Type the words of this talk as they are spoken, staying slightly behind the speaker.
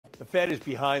The Fed is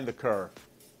behind the curve.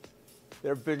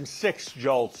 There have been 6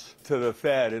 jolts to the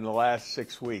Fed in the last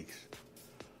 6 weeks.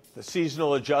 The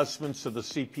seasonal adjustments of the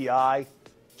CPI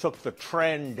took the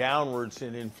trend downwards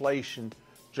in inflation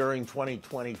during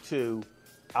 2022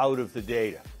 out of the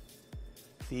data.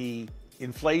 The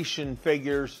inflation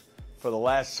figures for the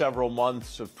last several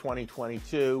months of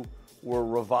 2022 were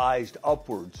revised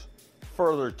upwards,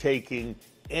 further taking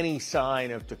any sign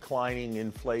of declining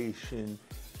inflation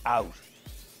out.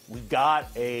 We got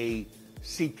a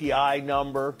CPI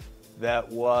number that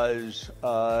was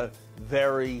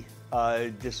very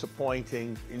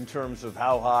disappointing in terms of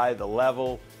how high the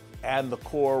level and the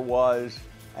core was,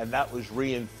 and that was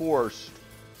reinforced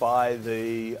by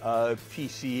the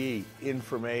PCE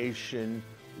information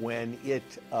when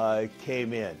it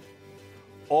came in.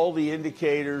 All the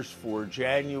indicators for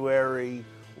January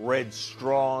read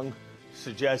strong,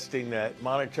 suggesting that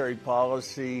monetary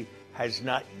policy has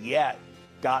not yet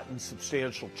gotten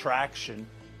substantial traction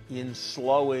in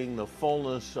slowing the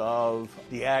fullness of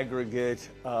the aggregate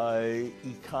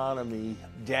economy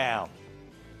down.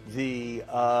 The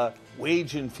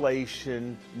wage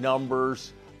inflation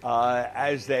numbers,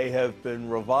 as they have been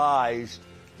revised,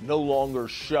 no longer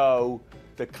show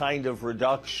the kind of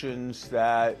reductions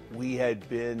that we had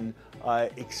been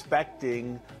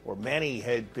expecting, or many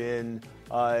had been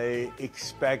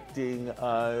expecting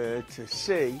to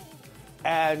see.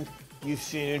 And you've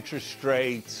seen interest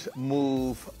rates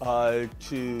move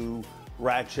to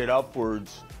ratchet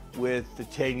upwards, with the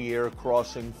 10-year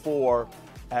crossing 4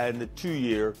 and the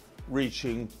 2-year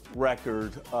reaching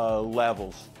record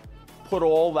levels. Put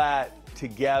all that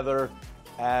together,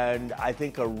 and I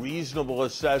think a reasonable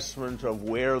assessment of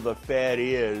where the Fed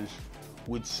is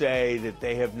would say that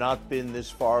they have not been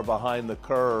this far behind the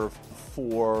curve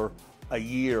for a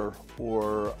year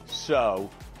or so.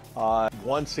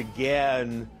 Once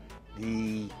again,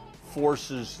 the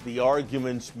forces, the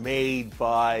arguments made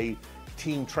by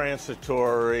Team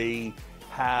Transitory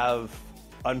have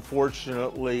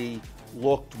unfortunately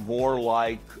looked more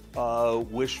like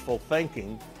wishful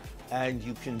thinking, and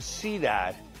you can see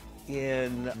that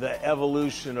in the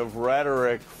evolution of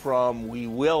rhetoric from "we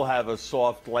will have a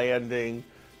soft landing"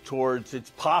 towards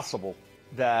 "it's possible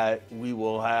that we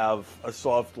will have a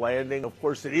soft landing." Of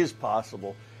course, it is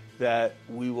possible that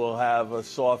we will have a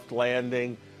soft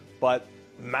landing, but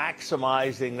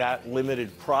maximizing that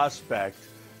limited prospect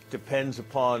depends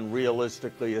upon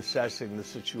realistically assessing the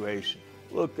situation.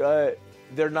 Look,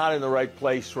 they're not in the right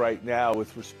place right now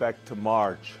with respect to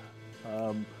March.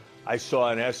 I saw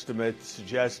an estimate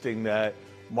suggesting that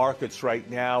markets right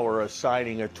now are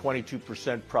assigning a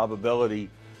 22% probability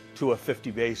to a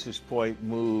 50 basis point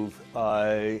move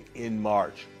in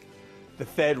March. The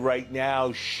Fed right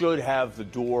now should have the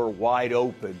door wide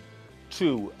open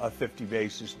to a 50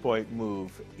 basis point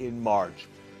move in March.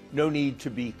 No need to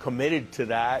be committed to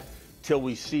that till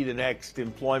we see the next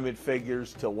employment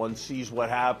figures, till one sees what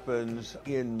happens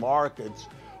in markets.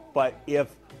 But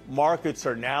if markets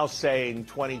are now saying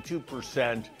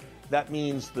 22%, that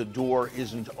means the door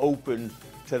isn't open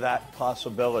to that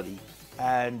possibility.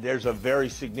 And there's a very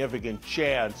significant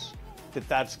chance that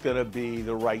that's going to be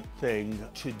the right thing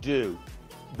to do.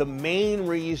 The main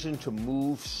reason to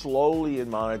move slowly in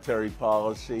monetary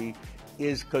policy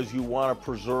is because you want to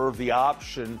preserve the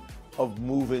option of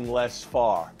moving less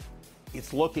far.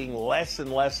 It's looking less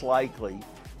and less likely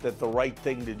that the right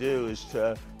thing to do is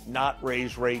to not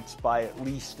raise rates by at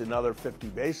least another 50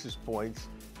 basis points.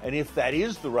 And if that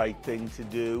is the right thing to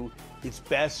do, it's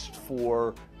best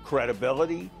for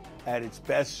credibility and it's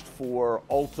best for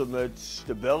ultimate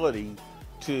stability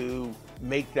to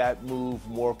make that move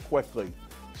more quickly.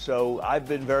 So I've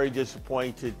been very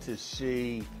disappointed to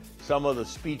see some of the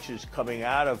speeches coming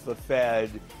out of the Fed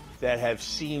that have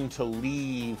seemed to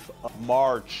leave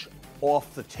March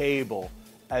off the table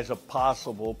as a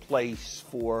possible place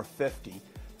for 50.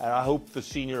 And I hope the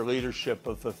senior leadership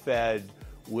of the Fed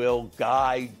will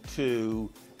guide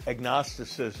to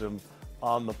agnosticism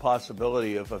on the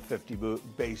possibility of a 50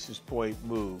 basis point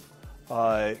move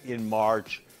in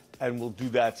March, and we'll do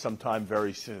that sometime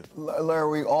very soon.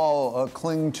 Larry, we all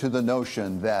cling to the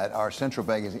notion that our central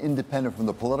bank is independent from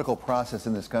the political process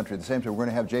in this country. At the same time, we're going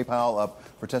to have Jay Powell up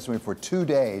for testimony for 2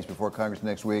 days before Congress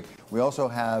next week. We also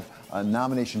have a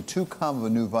nomination to come of a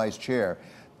new vice chair.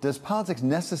 Does politics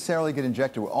necessarily get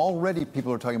injected? Already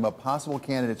people are talking about possible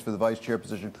candidates for the vice chair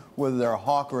position, whether they're a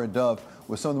hawk or a dove,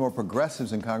 with some of the more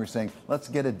progressives in Congress saying, let's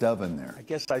get a dove in there. I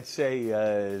guess I'd say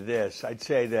this. I'd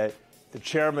say that the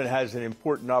chairman has an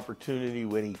important opportunity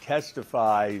when he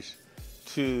testifies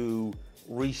to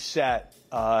reset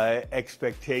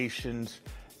expectations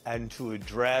and to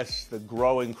address the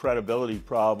growing credibility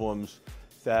problems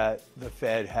that the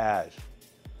Fed has.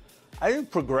 I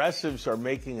think progressives are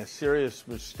making a serious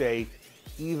mistake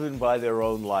even by their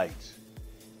own lights.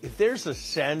 If there's a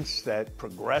sense that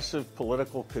progressive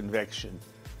political conviction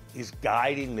is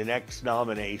guiding the next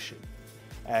nomination,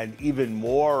 and even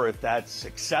more if that's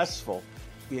successful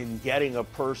in getting a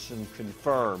person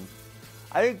confirmed,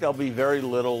 I think there'll be very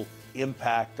little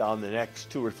impact on the next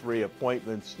 2 or 3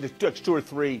 appointments, 2 or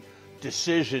 3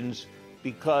 decisions,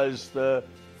 because the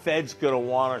Fed's going to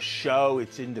want to show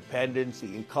its independence.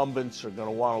 The incumbents are going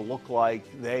to want to look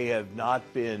like they have not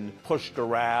been pushed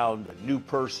around. A new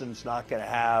person's not going to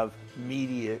have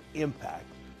immediate impact.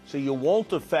 So you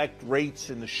won't affect rates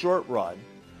in the short run,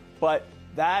 but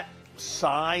that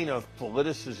sign of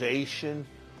politicization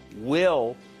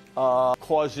will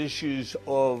cause issues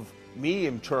of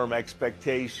medium-term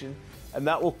expectation, and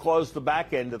that will cause the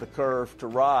back end of the curve to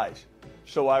rise.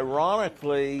 So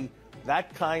ironically,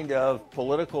 that kind of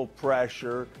political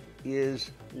pressure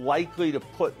is likely to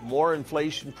put more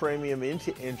inflation premium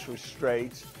into interest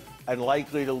rates and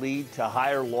likely to lead to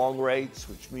higher long rates,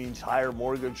 which means higher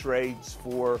mortgage rates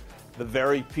for the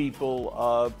very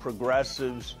people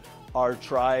progressives are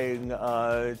trying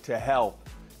to help.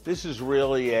 This is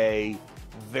really a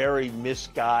very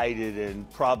misguided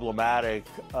and problematic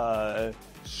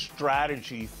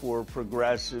strategy for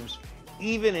progressives,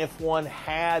 even if one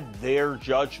had their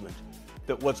judgment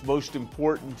that what's most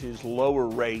important is lower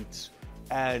rates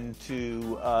and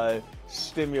to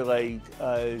stimulate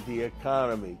the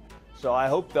economy. So I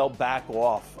hope they'll back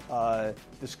off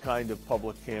this kind of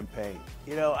public campaign.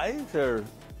 You know, I think there are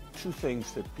 2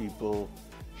 things that people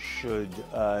should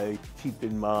keep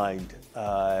in mind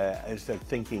as they're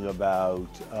thinking about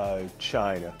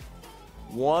China.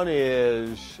 One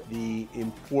is the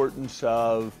importance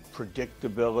of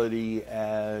predictability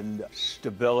and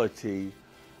stability.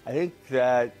 I think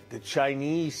that the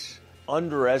Chinese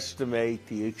underestimate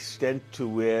the extent to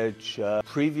which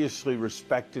previously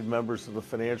respected members of the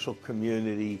financial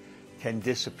community can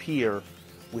disappear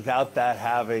without that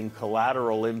having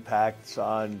collateral impacts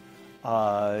on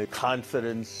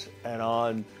confidence and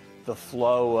on the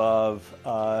flow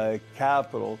of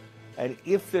capital. And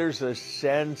if there's a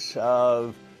sense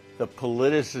of the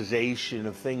politicization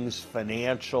of things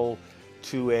financial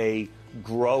to a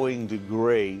growing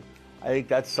degree, I think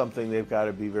that's something they've got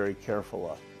to be very careful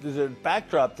of. There's a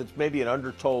backdrop that's maybe an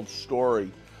undertold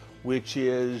story, which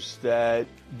is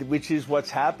what's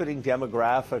happening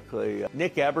demographically.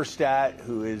 Nick Eberstadt,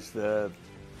 who is the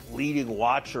leading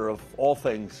watcher of all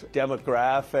things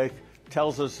demographic,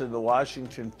 tells us in the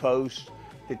Washington Post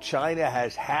that China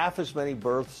has half as many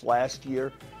births last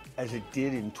year as it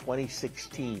did in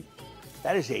 2016.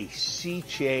 That is a sea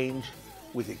change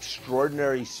with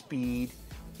extraordinary speed.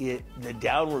 The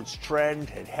downwards trend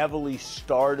had heavily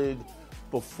started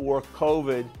before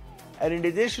COVID. And in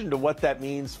addition to what that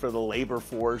means for the labor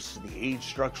force, the age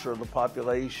structure of the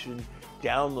population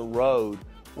down the road,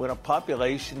 when a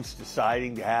population's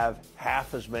deciding to have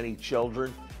half as many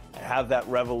children and have that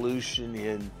revolution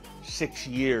in 6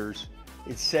 years,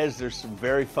 it says there's some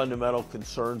very fundamental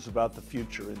concerns about the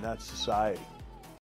future in that society.